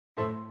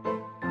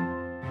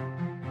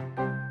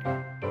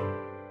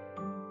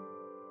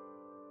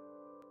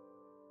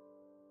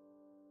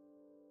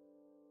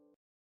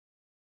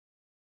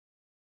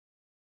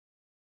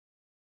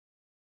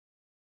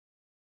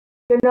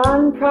The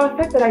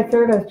nonprofit that I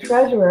serve as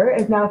treasurer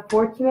is now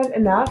fortunate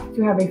enough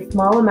to have a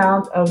small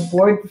amount of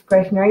board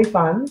discretionary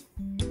funds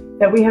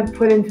that we have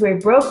put into a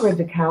brokerage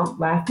account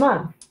last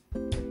month.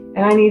 And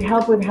I need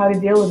help with how to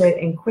deal with it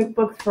in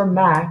QuickBooks for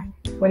Mac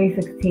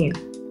 2016.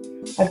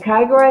 I've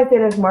categorized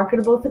it as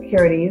marketable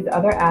securities,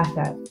 other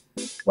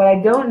assets. What I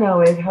don't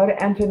know is how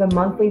to enter the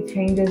monthly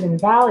changes in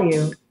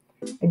value.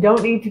 I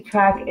don't need to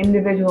track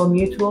individual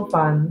mutual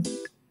funds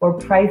or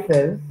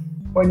prices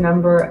or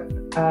number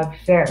of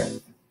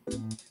shares.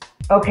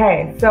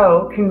 Okay,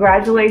 so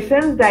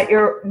congratulations that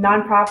your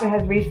nonprofit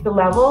has reached the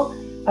level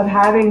of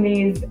having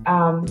these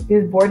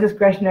board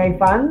discretionary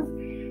funds.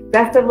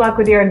 Best of luck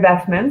with your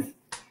investments.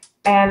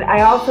 And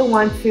I also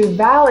want to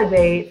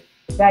validate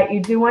that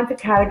you do want to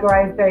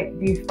categorize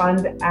these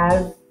funds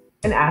as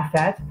an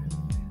asset.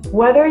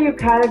 Whether you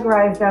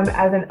categorize them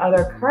as an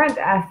other current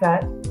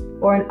asset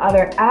or an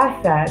other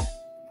asset,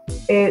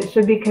 it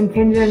should be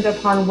contingent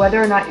upon whether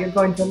or not you're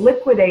going to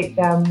liquidate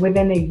them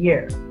within a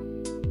year.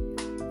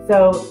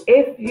 So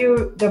if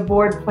the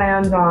board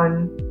plans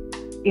on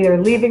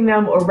either leaving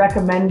them or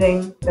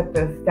recommending that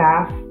the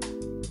staff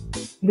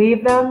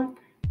leave them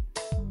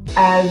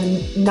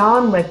as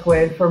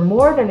non-liquid for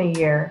more than a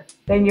year,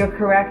 then you're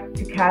correct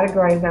to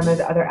categorize them as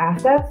other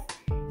assets.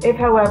 If,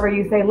 however,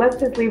 you say, let's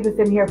just leave this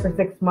in here for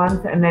 6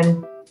 months and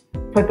then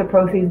put the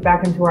proceeds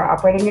back into our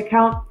operating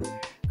account,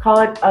 call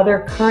it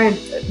other current,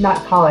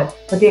 not call it,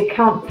 but the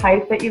account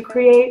type that you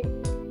create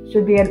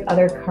should be an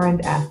other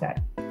current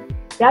asset.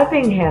 That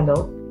being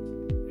handled,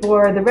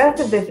 for the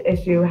rest of this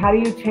issue, how do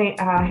you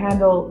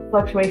handle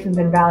fluctuations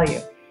in value?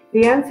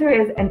 The answer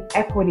is an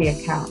equity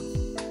account.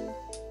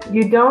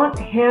 You don't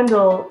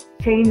handle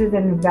changes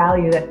in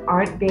value that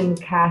aren't being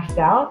cashed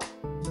out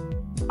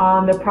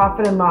on the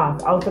profit and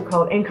loss, also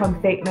called income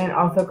statement,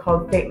 also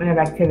called statement of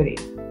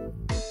activities.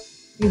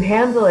 You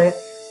handle it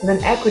with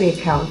an equity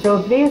account. So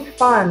if these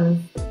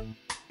funds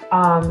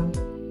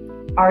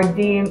are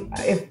deemed,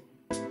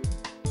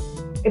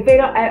 if they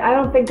don't, I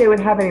don't think they would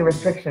have any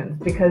restrictions,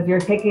 because you're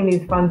taking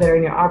these funds that are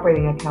in your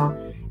operating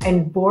account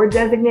and board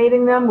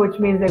designating them, which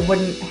means they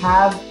wouldn't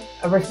have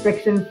a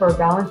restriction for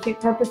balance sheet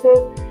purposes.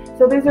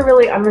 So these are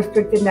really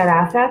unrestricted net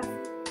assets,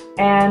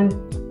 and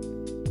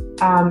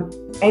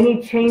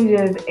any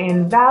changes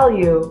in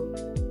value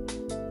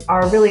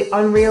are really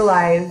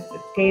unrealized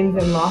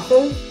gains and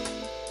losses,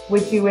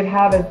 which you would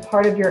have as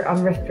part of your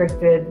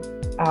unrestricted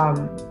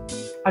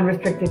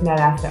net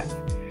assets.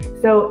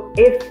 So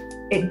if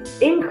it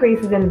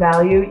increases in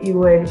value, you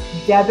would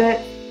debit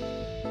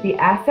the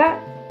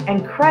asset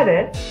and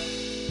credit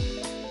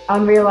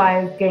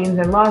unrealized gains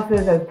and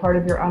losses as part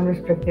of your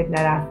unrestricted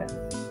net assets.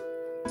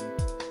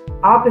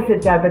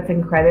 Opposite debits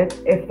and credits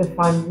if the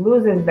fund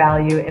loses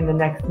value in the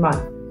next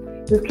month.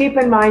 Just keep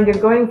in mind, you're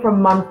going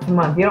from month to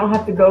month. You don't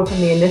have to go from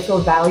the initial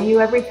value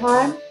every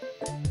time.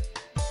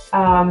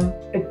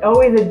 It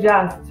always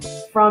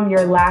adjusts from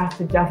your last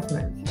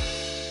adjustment.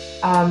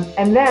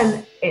 And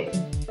then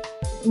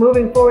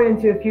moving forward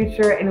into a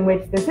future in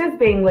which this is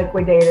being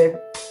liquidated,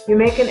 you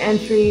make an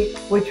entry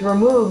which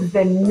removes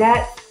the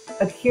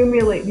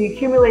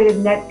accumulated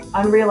net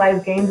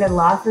unrealized gains and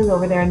losses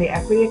over there in the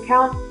equity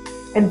account,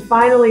 and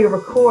finally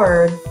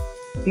records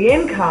the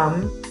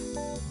income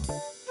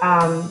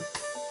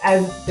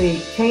as the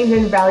change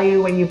in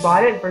value when you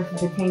bought it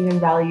versus the change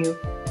in value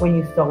when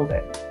you sold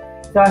it.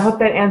 So I hope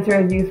that answer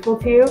is useful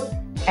to you.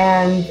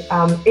 And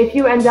if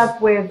you end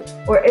up with,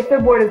 or if the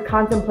board is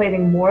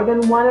contemplating more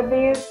than one of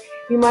these,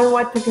 you might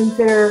want to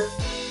consider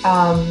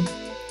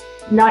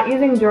not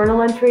using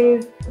journal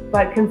entries,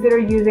 but consider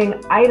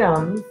using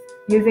items,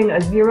 using a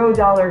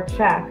 $0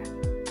 check.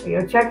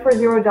 Check for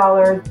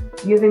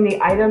 $0 using the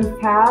items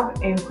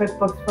tab in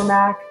QuickBooks for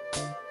Mac,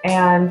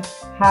 and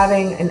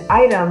having an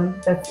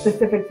item that's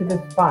specific to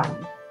this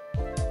fund.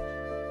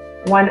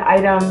 One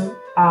item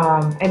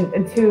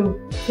and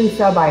two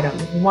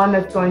sub-items. One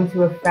that's going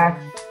to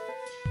affect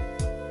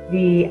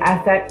the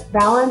asset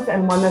balance,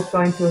 and one that's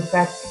going to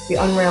affect the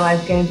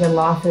unrealized gains and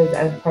losses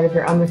as part of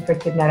your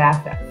unrestricted net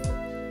assets.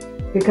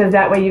 Because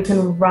that way you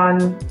can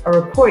run a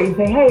report. You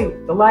say, hey,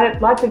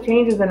 lots of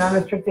changes in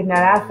unrestricted net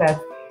assets,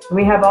 and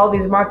we have all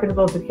these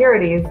marketable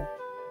securities.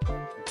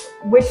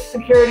 Which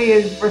security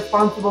is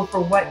responsible for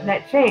what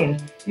net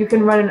change? You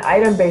can run an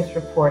item-based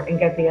report and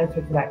get the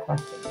answer to that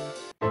question.